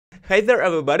Hi there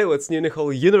everybody, what's new in the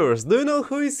whole universe? Do you know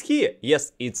who is here?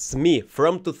 Yes, it's me,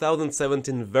 from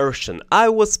 2017 version. I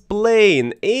was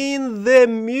playing in the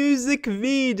music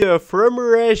video from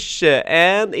Russia,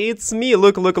 and it's me.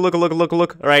 Look.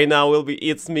 Right now will be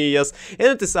it's me, yes. And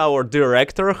it is our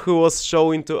director who was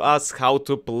showing to us how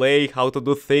to play, how to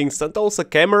do things, and also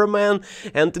cameraman,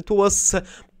 and it was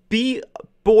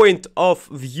point of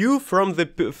view from the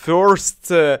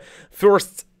first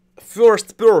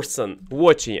person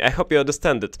watching. I hope you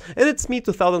understand it. And it's me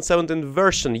 2017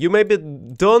 version. You maybe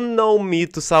don't know me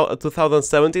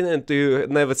 2017 and you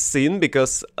never seen,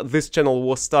 because this channel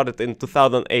was started in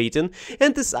 2018,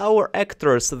 and it's our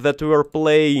actors that we were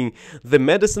playing the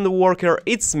medicine worker.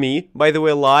 It's me, by the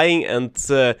way, lying and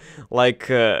I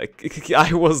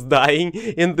was dying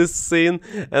in this scene,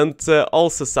 and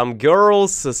also some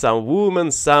girls, some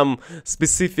women, some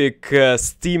specific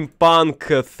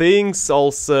steampunk things,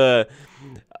 also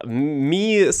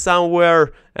me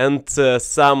somewhere, and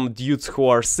some dudes who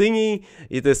are singing.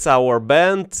 It is our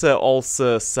band,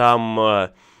 also some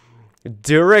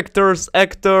directors,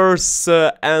 actors,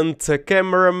 and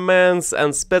cameramans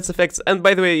and spec effects. And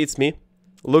by the way, it's me.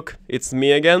 Look, it's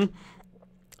me again.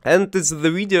 And it's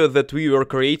the video that we were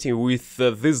creating with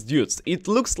these dudes. It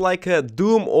looks like a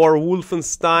Doom or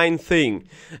Wolfenstein thing,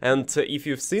 and if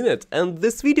you've seen it. And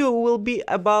this video will be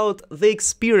about the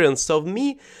experience of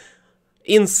me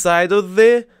inside of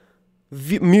the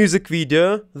music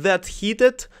video that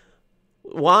hit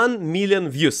 1 million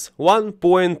views,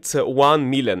 1.1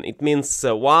 million. It means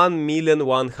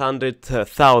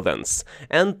 1,100,000.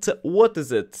 And what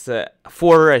is it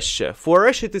for Russia? For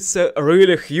Russia it is a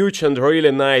really huge and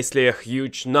really nicely a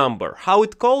huge number. How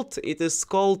it called? It is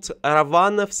called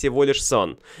Ravana всего лишь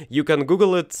сон. You can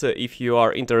Google it if you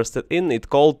are interested in it.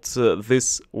 Called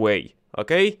this way,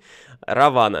 okay?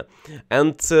 Ravana.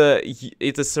 And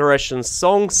it is Russian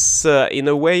songs in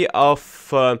a way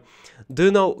of, do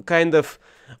you know, kind of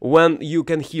when you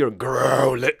can hear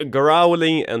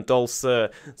growling and also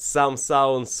some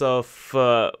sounds of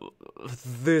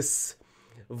this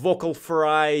vocal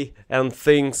fry and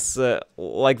things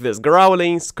like this,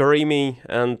 growling, screaming,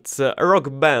 and rock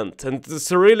band. And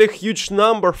it's a really huge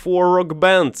number for rock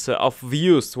band of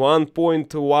views,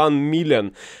 1.1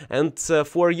 million. And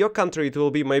for your country it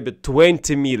will be maybe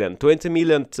 20 million. 20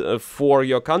 million for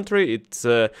your country. It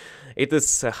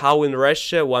is how in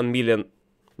Russia 1 million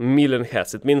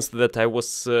has. It means that I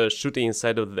was shooting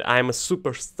inside of the. I'm a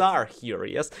superstar here,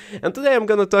 yes. And today I'm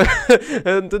gonna talk.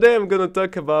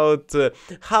 talk about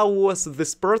how was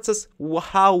this process,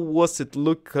 how was it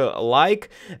look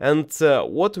like, and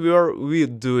what were we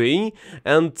doing,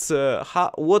 and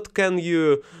what can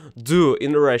you do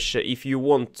in Russia if you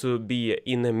want to be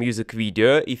in a music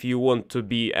video, if you want to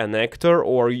be an actor,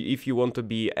 or if you want to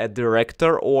be a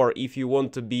director, or if you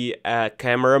want to be a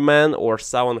cameraman, or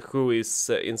someone who is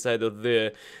inside of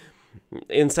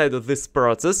this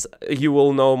process. You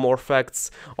will know more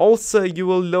facts. Also, you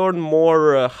will learn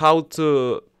more how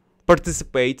to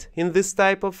participate in this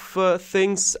type of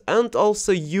things, and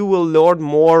also you will learn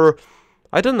more,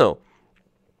 I don't know,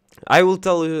 I will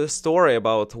tell you a story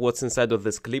about what's inside of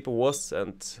this clip was,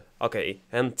 and okay,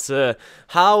 and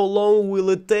how long will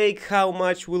it take, how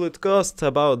much will it cost,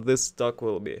 about this talk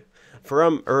will be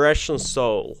from Russian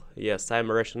soul. Yes, I'm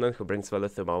a Russian man who brings value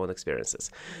through my own experiences.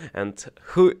 And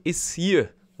who is you?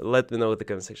 Let me know in the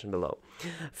comment section below.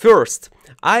 First,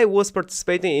 I was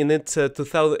participating in it in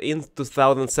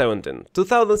 2017.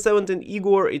 2017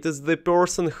 Igor, it is the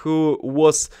person who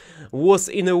was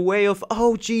in a way of,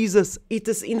 oh Jesus, it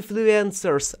is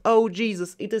influencers. Oh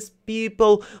Jesus, it is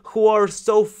people who are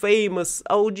so famous.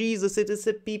 Oh Jesus, it is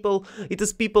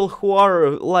people who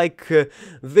are like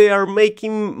they are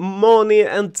making money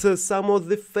and some of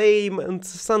the fame and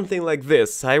something like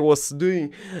this. I was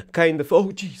doing kind of,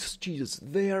 oh Jesus,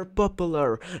 they are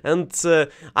popular, and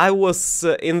I was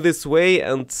in this way,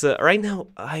 and right now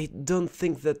I don't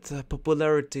think that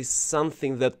popularity is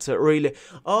something that really,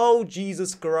 oh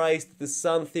Jesus Christ, it is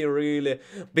something really,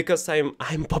 because I'm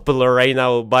popular right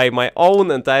now by my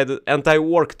own, and I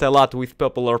worked a lot with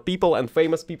popular people and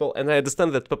famous people, and I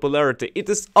understand that popularity, it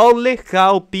is only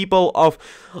how people of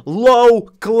low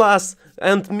class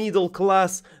and middle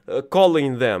class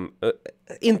calling them.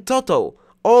 In total,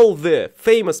 all the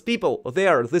famous people, they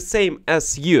are the same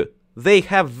as you. They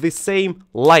have the same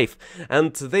life,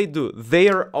 and they do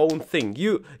their own thing.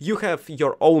 You have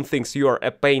your own things. You are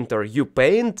a painter. You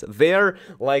paint. They're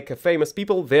like famous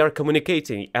people. They are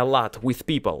communicating a lot with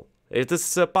people. It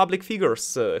is public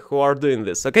figures who are doing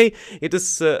this, okay? It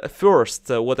is first,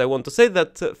 what I want to say,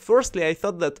 that firstly I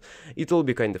thought that it will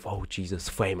be kind of, oh Jesus,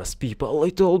 famous people,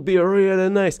 it will be really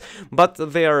nice, but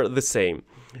they are the same.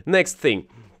 Next thing.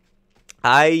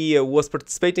 I was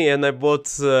participating and I bought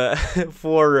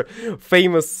for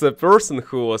famous person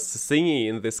who was singing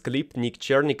in this clip, Nick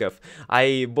Chernikov.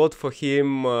 I bought for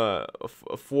him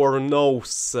for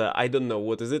nose, I don't know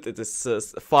what is it. It is a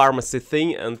pharmacy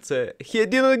thing, and he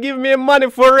didn't give me money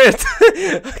for it.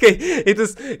 Okay,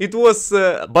 it was,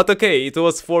 but okay, it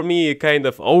was for me kind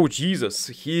of, oh Jesus,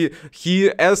 he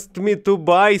asked me to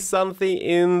buy something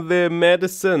in the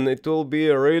medicine. It will be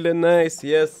really nice.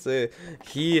 Yes,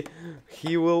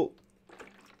 he will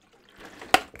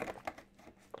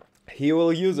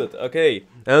use it, okay.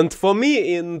 And for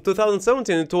me in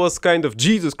 2017 it was kind of,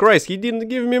 Jesus Christ, he didn't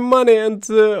give me money, and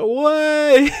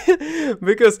why?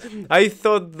 Because I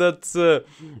thought that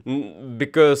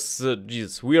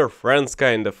Jesus, we are friends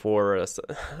kind of, or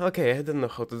okay, I don't know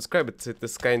how to describe it. It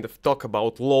is kind of talk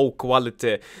about low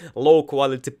quality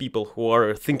people who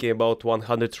are thinking about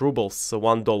 100 rubles,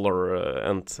 $1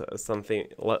 and something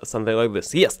like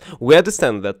this. Yes, we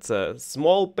understand that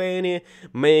small penny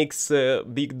makes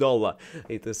big dollar.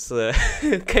 It is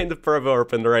kind of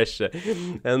proverb in Russia.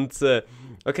 And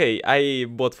okay, I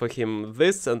bought for him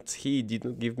this, and he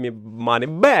didn't give me money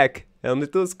back. And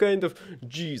it was kind of,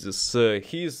 Jesus,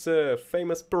 he's a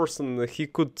famous person, he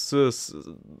could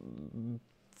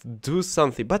do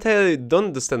something, but I don't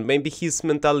understand. Maybe his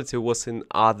mentality was in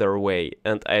other way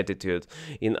and attitude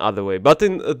in other way. But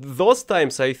in those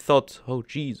times I thought, oh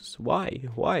Jesus, why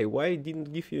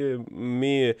didn't give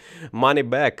me money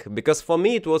back? Because for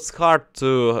me it was hard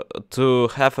to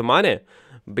have money,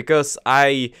 because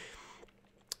I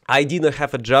didn't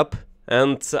have a job,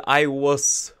 and I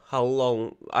was, how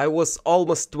long? I was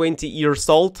almost 20 years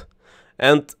old,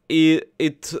 and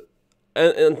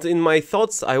and in my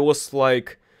thoughts I was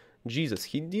like, Jesus,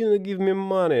 he didn't give me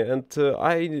money, and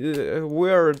I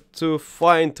where to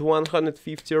find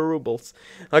 150 rubles.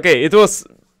 Okay, it was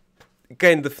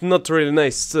kind of not really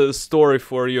nice story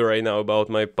for you right now about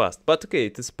my past, but okay,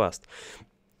 it is past.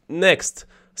 Next,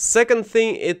 second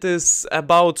thing, it is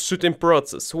about shooting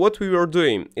process. What we were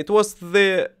doing, it was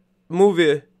the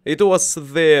movie, it was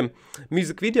the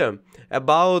music video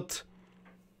about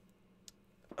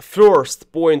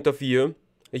first point of view.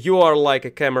 You are like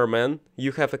a cameraman,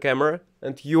 you have a camera,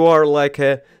 and you are like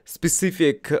a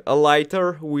specific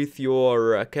lighter with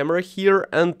your camera here,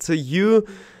 and you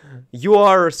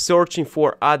are searching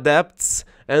for adepts,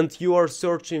 and you are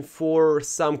searching for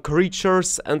some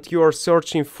creatures, and you are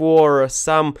searching for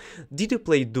some... Did you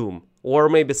play Doom? Or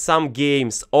maybe some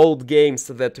games, old games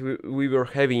that we were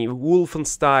having,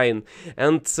 Wolfenstein,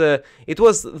 and it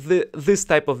was this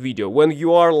type of video, when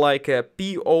you are like a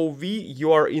POV,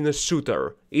 you are in a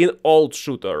shooter, in old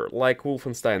shooter, like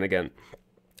Wolfenstein again.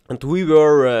 And we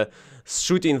were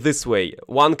shooting this way,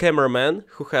 one cameraman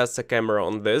who has a camera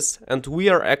on this, and we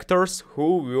are actors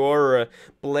who were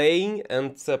playing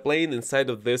and playing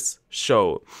inside of this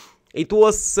show. It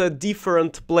was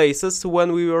different places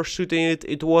when we were shooting it.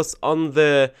 It was on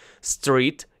the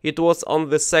street. It was on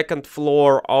the second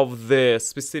floor of the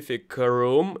specific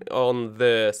room, on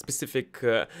the specific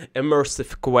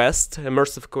immersive quest.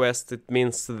 Immersive quest, it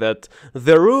means that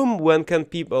the room when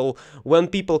people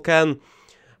can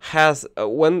have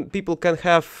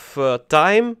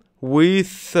time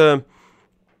with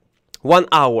 1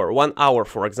 hour,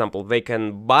 for example, they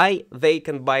can buy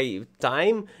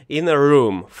time in a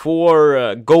room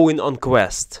for going on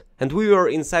quest. And we were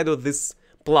inside of this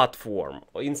platform,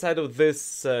 inside of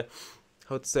this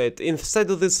how to say it, inside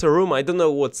of this room. I don't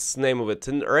know what's the name of it.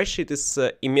 In Russian it is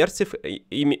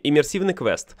immersive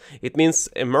quest. It means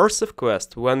immersive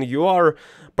quest, when you are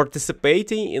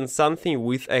participating in something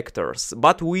with actors.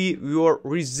 But we were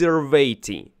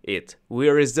reservating it. We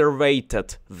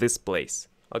reservated this place.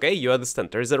 Okay, you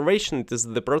understand. Reservation, it is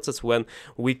the process when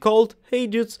we called, hey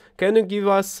dudes, can you give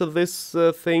us this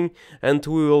thing, and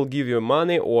we will give you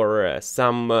money, or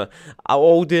some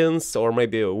audience, or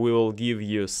maybe we will give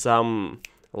you some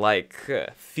like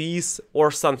fees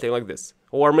or something like this,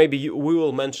 or maybe we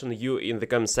will mention you in the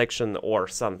comment section or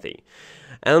something.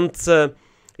 And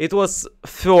it was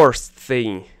first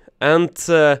thing, and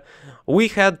we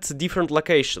had different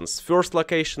locations. First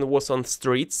location was on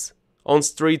streets. On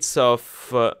streets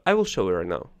of... I will show you right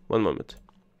now. One moment.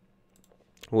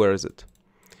 Where is it?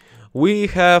 We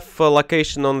have a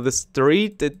location on the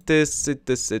street. It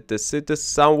is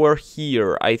somewhere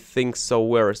here. I think so.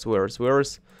 Where is?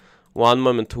 One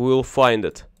moment. We will find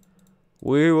it.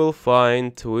 We will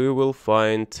find.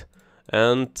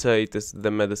 And it is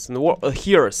the medicine.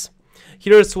 Here is.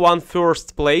 Here's one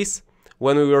first place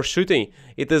when we were shooting.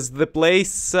 It is the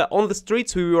place on the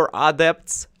streets we were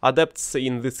adepts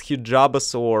in this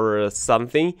hijabas or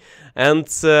something. And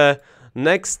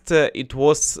next it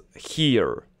was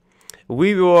here.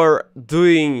 We were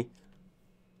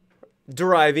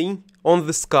driving on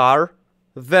this car,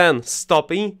 then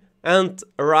stopping and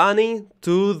running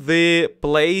to the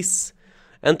place,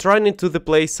 I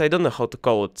don't know how to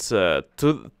call it, to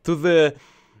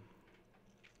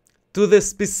the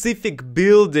specific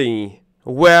building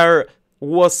where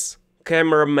was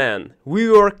cameraman. We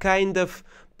were kind of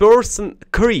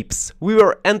creeps. We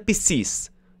were NPCs.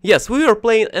 Yes, we were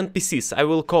playing NPCs. I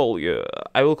will call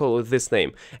it this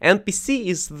name. NPC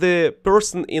is the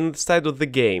person inside of the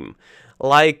game.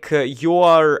 Like you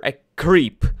are a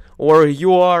creep or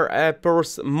you are a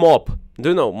mob. Do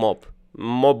you know mob?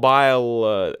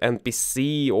 Mobile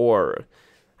NPC, or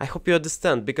I hope you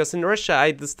understand, because in Russia I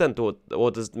understand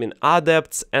what does it mean.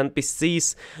 Adepts,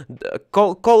 NPCs,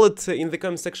 call it in the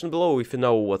comment section below if you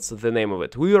know what's the name of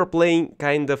it. We are playing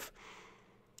kind of,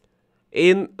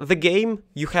 in the game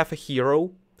you have a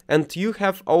hero and you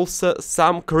have also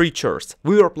some creatures.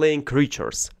 We were playing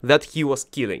creatures that he was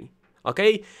killing,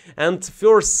 okay? And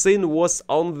first scene was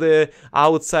on the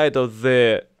outside of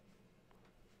the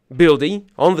building,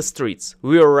 on the streets.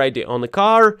 We were already on a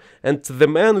car, and the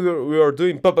man we were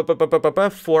doing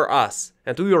for us,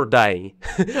 and we were dying.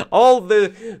 All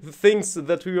the things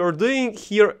that we were doing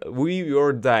here, we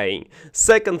were dying.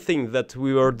 Second thing that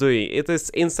we were doing, it is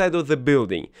inside of the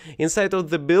building. Inside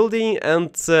of the building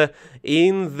and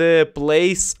in the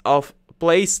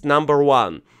place number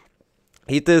 1.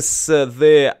 It is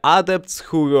the adepts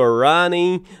who were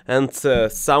running, and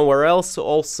somewhere else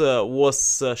also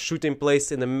was shooting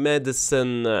place in a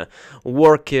medicine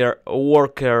worker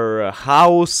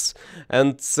house,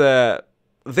 and there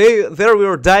we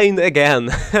were dying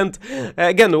again, and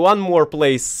again one more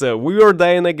place we were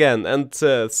dying again, and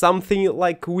something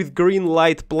like with green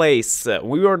light place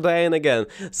we were dying again.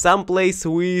 Some place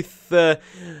with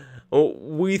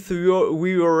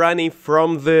we were running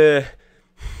from the,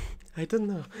 I don't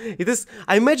know. It is.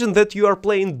 I imagine that you are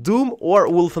playing Doom or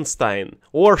Wolfenstein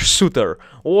or shooter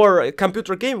or a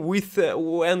computer game with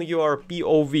when you are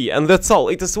POV, and that's all.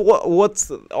 It is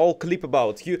what's all clip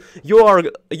about. You are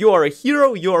a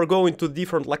hero. You are going to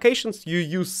different locations. You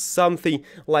use something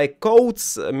like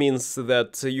codes, means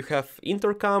that you have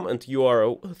intercom and you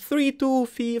are 3, 2,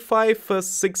 5,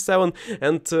 6, 7,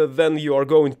 and then you are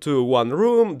going to one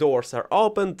room. Doors are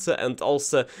opened, and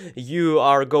also you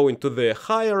are going to the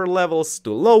higher levels,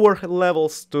 to lower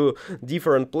levels, to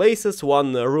different places.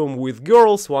 One room with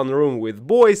girls, one room with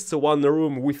boys, one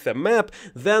room with a map.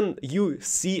 Then you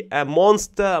see a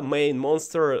monster, main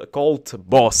monster called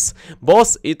boss.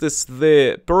 Boss, it is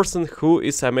the person who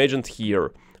is imagined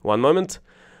here. One moment.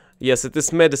 Yes, it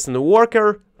is medicine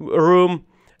worker room,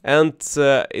 and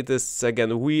it is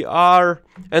again we are,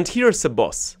 and here's a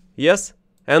boss. Yes,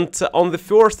 and on the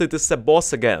first it is a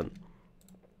boss again.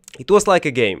 It was like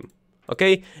a game.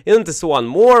 Okay, and this one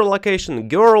more location,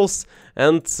 girls,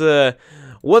 and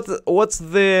what's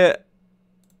the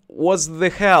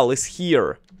hell is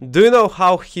here? Do you know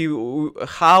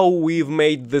how we've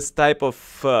made this type of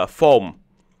foam?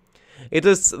 It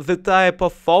is the type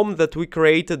of foam that we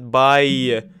created by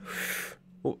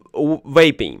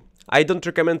vaping. I don't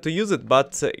recommend to use it,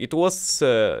 but it was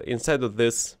inside of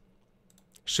this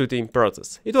shooting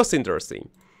process. It was interesting.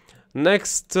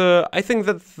 Next, I think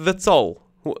that's all.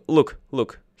 Look,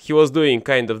 he was doing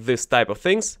kind of this type of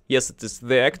things. Yes, it is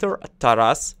the actor,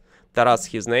 Taras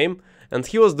his name, and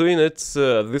he was doing it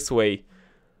this way.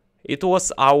 It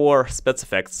was our spec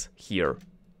effects here.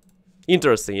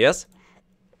 Interesting, yes?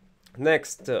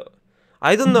 Next,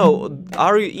 I don't know,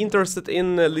 are you interested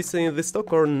in listening to this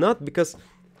talk or not? Because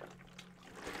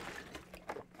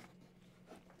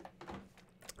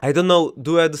I don't know,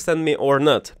 do you understand me or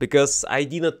not? Because I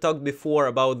didn't talk before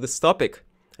about this topic.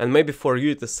 And maybe for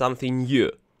you it is something new,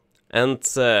 and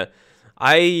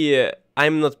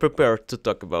I'm not prepared to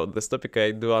talk about this topic.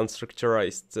 I do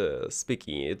unstructured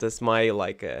speaking. It is my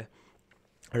like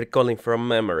recalling from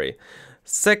memory.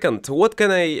 Second, what can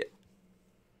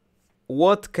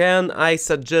I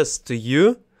suggest to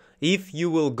you if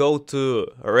you will go to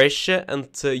Russia and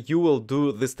you will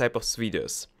do this type of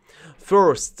videos?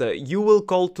 First, you will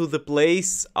call to the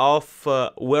place of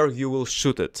where you will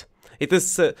shoot it. It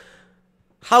is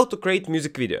how to create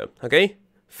music video, okay?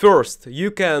 First, you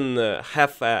can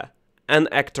have an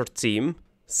actor team.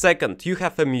 Second, you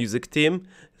have a music team.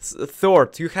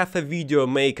 Third, you have a video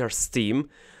makers team.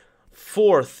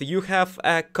 Fourth, you have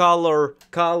a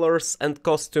colors and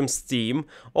costumes team.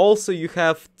 Also, you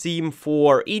have team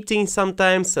for eating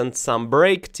sometimes and some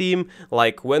break team,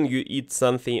 like when you eat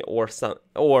something or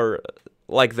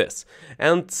like this.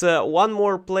 And one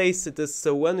more place, it is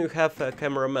when you have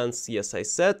cameramans, yes, I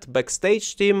said,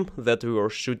 backstage team, that we were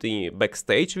shooting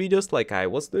backstage videos like I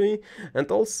was doing.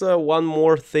 And also one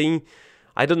more thing,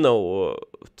 I don't know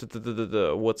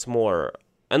what's more,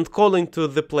 and calling to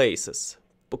the places.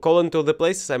 Calling to the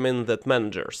places, I mean that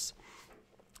managers.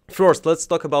 First, let's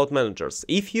talk about managers.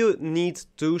 If you need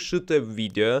to shoot a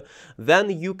video, then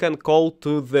you can call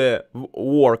to the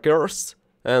workers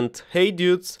and, hey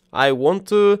dudes, I want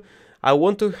to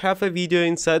have a video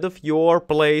inside of your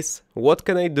place. What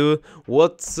can I do?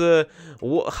 What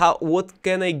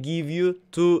can I give you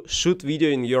to shoot video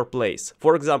in your place?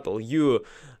 For example, you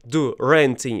do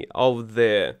renting of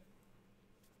the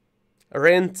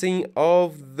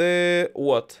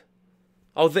what?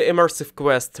 Of the immersive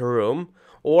quest room,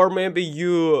 or maybe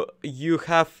you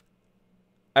have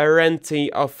a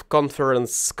renting of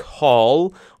conference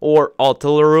hall or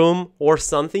hotel room or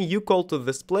something. You call to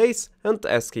this place and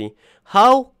asking,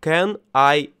 how can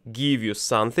I give you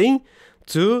something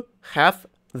to have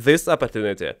this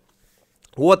opportunity?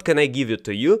 What can I give you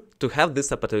to you to have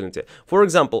this opportunity? For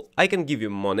example, I can give you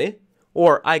money,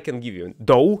 or I can give you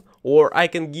dough, or I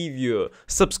can give you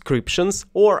subscriptions,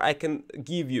 or I can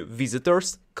give you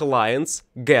visitors, clients,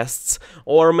 guests,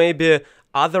 or maybe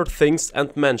other things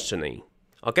and mentioning.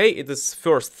 Okay, it is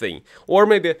first thing. Or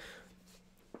maybe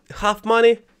half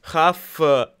money, half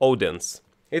audience.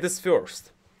 It is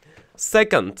first.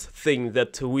 Second thing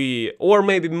that or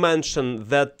maybe mention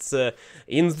that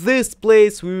in this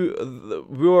place we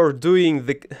were doing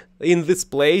in this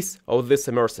place of this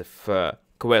immersive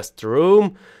quest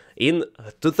room in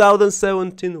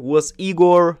 2017 was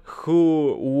Igor,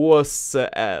 who was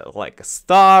like a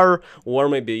star, or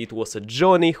maybe it was a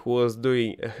Johnny who was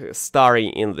doing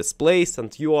starring in this place,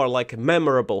 and you are like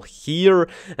memorable here.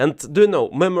 And do you know,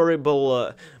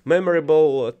 memorable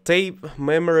tape,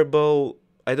 memorable,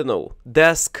 I don't know,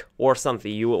 desk or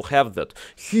something, you will have that.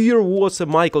 Here was a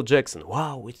Michael Jackson.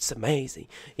 Wow, it's amazing.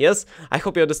 Yes, I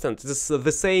hope you understand. This is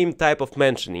the same type of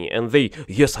mentioning, and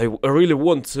yes, I really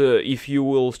want, if you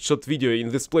will shoot video in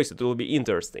this place, it will be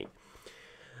interesting.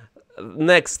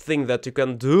 Next thing that you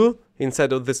can do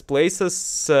inside of these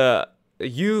places,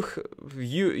 you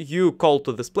call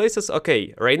to these places.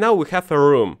 Okay, right now we have a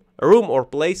room or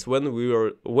place when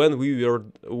we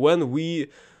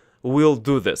will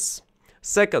do this.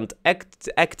 Second,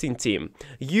 acting team.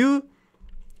 You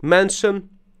mention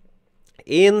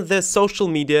in the social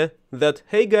media that,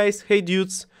 hey guys, hey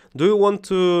dudes, do you want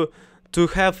to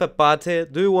have a party?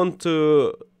 Do you want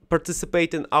to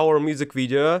participate in our music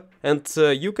video? And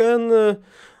you can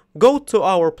go to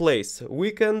our place. We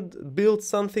can build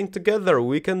something together.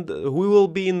 We will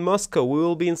be in Moscow. We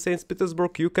will be in St.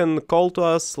 Petersburg. You can call to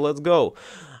us. Let's go.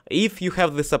 If you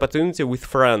have this opportunity with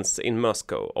friends in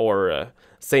Moscow or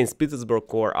St.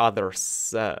 Petersburg or other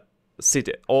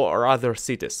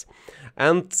cities.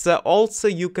 And also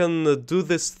you can do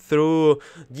this through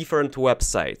different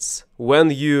websites.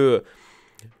 When you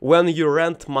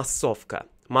rent Massovka.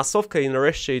 Massovka in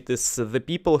Russia, it is the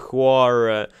people who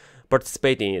are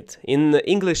participating in it. In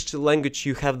English language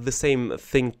you have the same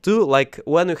thing too, like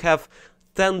when you have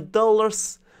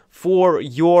 $10 for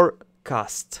your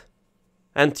cast.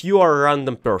 And you are a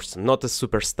random person, not a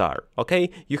superstar, okay?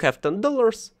 You have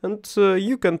 $10 and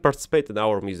you can participate in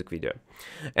our music video.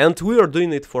 And we are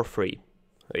doing it for free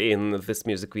in this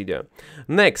music video.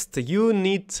 Next, you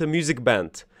need a music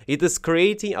band. It is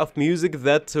creating of music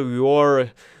that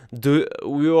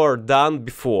we are done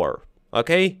before,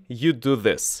 okay? You do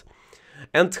this.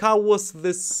 And how was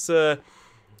this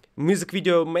music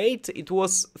video made? It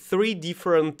was 3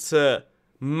 different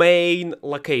main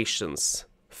locations.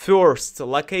 First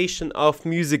location of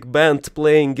music band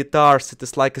playing guitars, it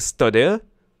is like a studio.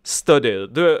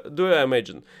 Do you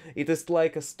imagine? It is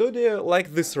like a studio,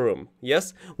 like this room,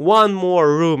 yes? One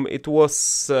more room, it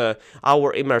was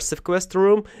our immersive quest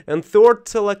room. And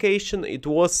third location, it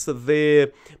was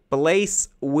the place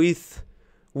with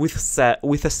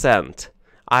a sand.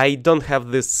 I don't have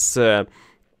this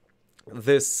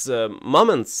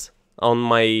moments on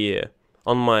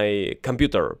my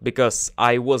computer because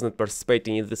I wasn't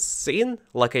participating in the scene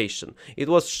location. It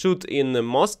was shoot in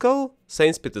Moscow,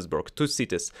 St. Petersburg, 2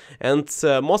 cities, and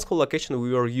Moscow location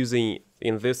we were using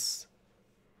in this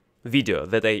video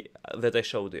that I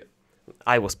showed you.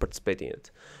 I was participating in it.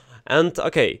 And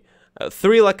okay,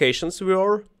 3 locations we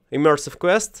were immersive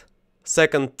quest,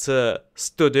 second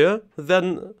studio,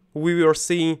 then we were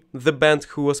seeing the band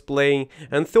who was playing,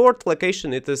 and third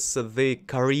location it is the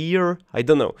career, I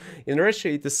don't know, in Russia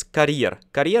it is career,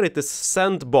 it is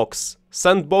sandbox,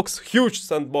 huge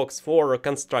sandbox for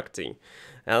constructing,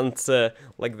 and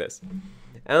like this.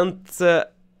 And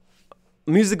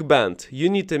music band, you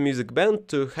need a music band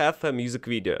to have a music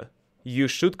video. You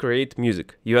should create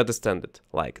music, you understand it,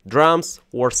 like drums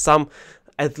or some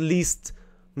at least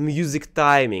music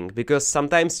timing, because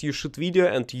sometimes you shoot video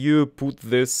and you put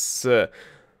this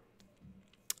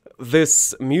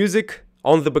this music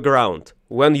on the background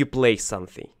when you play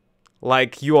something,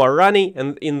 like you are running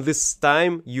and in this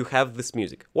time you have this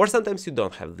music, or sometimes you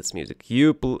don't have this music,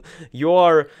 you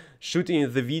are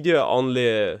shooting the video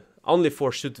only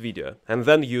for shoot video, and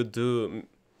then you do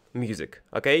music.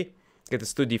 Okay, it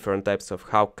is two different types of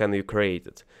how can you create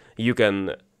it. You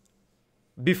can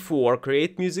before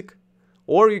create music,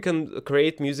 or you can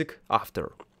create music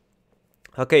after.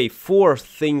 Okay, fourth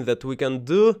thing that we can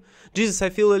do. Jesus, I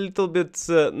feel a little bit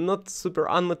not super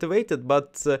unmotivated,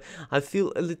 but I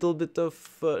feel a little bit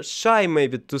of shy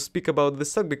maybe to speak about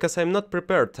this song, because I'm not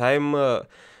prepared. I'm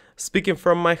speaking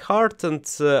from my heart, and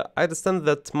I understand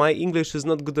that my English is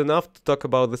not good enough to talk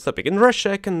about this topic. In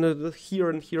Russia I can hear,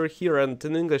 and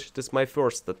in English it is my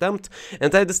first attempt,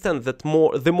 and I understand that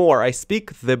the more I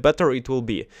speak, the better it will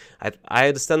be. I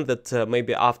understand that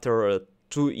maybe after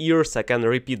 2 years I can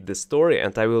repeat this story,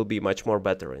 and I will be much more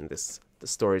better in this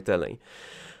storytelling.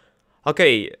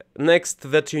 Okay, next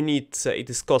that you need, it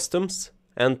is costumes.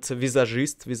 And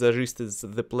visagist is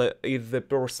the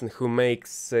person who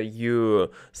makes you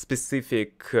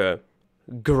specific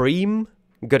grim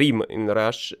in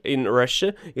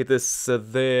Russia. It is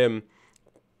the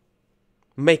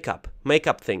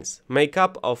makeup things,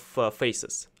 makeup of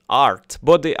faces, art,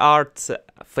 body art,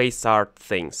 face art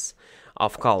things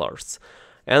of colors,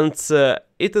 and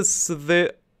it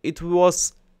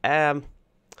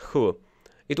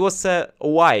was a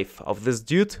wife of this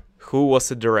dude who was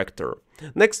a director.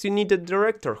 Next, you need a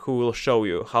director who will show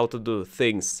you how to do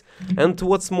things. And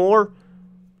what's more,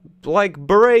 like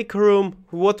break room,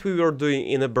 what we were doing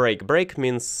in a break. Break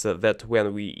means that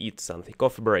when we eat something,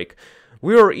 coffee break,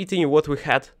 we were eating what we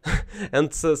had.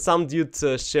 And some dude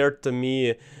shared to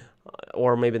me,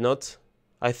 or maybe not,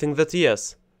 I think that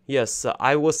yes,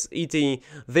 I was eating,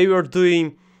 they were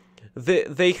doing,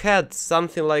 they had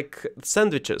something like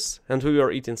sandwiches, and we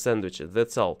were eating sandwiches,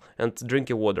 that's all, and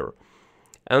drinking water.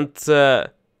 And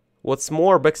what's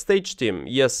more, backstage team,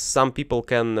 yes, some people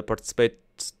can participate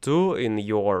too in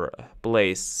your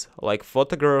place, like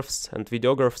photographs and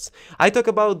videographers. I talk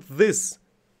about this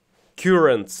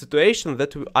current situation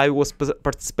that I was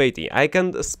participating. I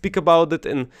can speak about it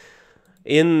in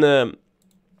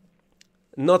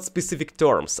not specific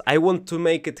terms. I want to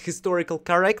make it historical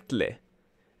correctly.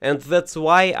 And that's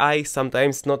why I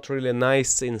sometimes not really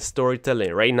nice in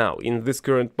storytelling right now, in this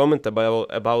current moment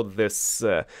about this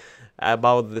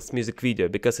music video,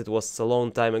 because it was a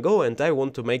long time ago and I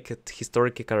want to make it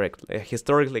historically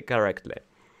correctly.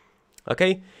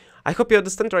 Okay? I hope you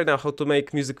understand right now how to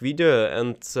make music video,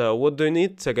 and what do you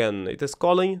need? Again, it is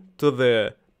calling to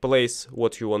the place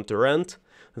what you want to rent.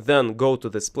 Then go to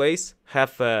this place,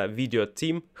 have a video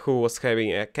team who was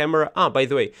having a camera. By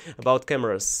the way, about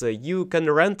cameras, you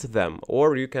can rent them,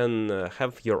 or you can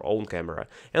have your own camera.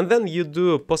 And then you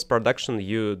do post-production,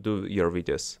 you do your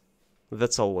videos.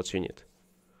 That's all what you need.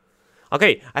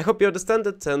 Okay, I hope you understand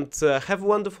it, and have a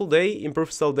wonderful day. Improve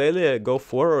yourself daily, go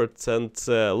forward, and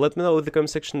let me know in the comment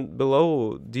section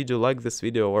below, did you like this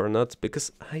video or not,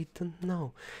 because I don't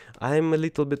know. I'm a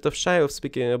little bit shy of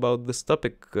speaking about this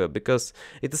topic, because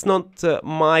it is not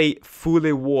my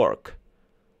fully work.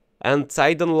 And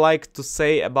I don't like to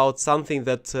say about something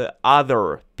that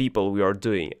other people we are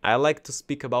doing. I like to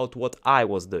speak about what I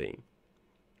was doing.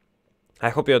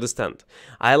 I hope you understand.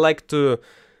 I like to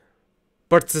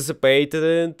participate in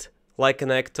it like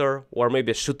an actor, or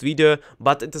maybe shoot video,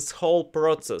 but it is whole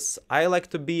process. I like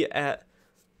to be a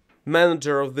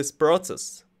manager of this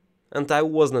process, and I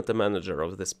was not a manager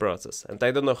of this process, and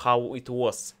I don't know how it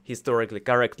was historically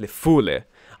correctly fully.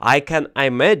 I can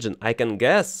imagine, I can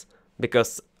guess,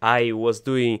 because I was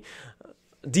doing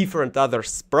different other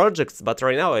projects, but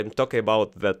right now I'm talking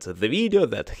about the video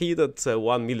that hit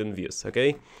 1 million views,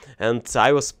 okay? And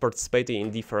I was participating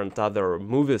in different other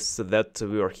movies that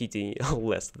we were hitting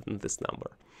less than this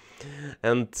number.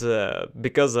 And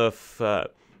because of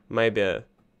maybe,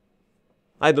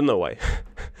 I don't know why.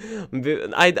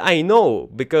 I know,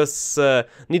 because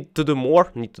need to do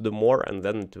more, and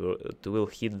then to will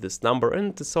hit this number.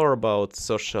 And it's all about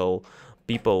social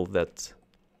people that,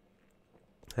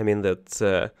 I mean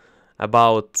that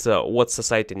about what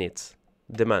society needs.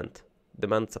 Demand,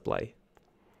 supply.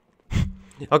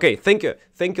 Okay, thank you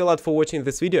a lot for watching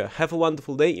this video. Have a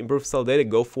wonderful day, improve yourself daily,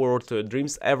 go forward to your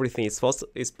dreams. Everything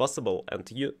is possible, and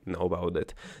you know about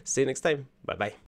it. See you next time. Bye bye.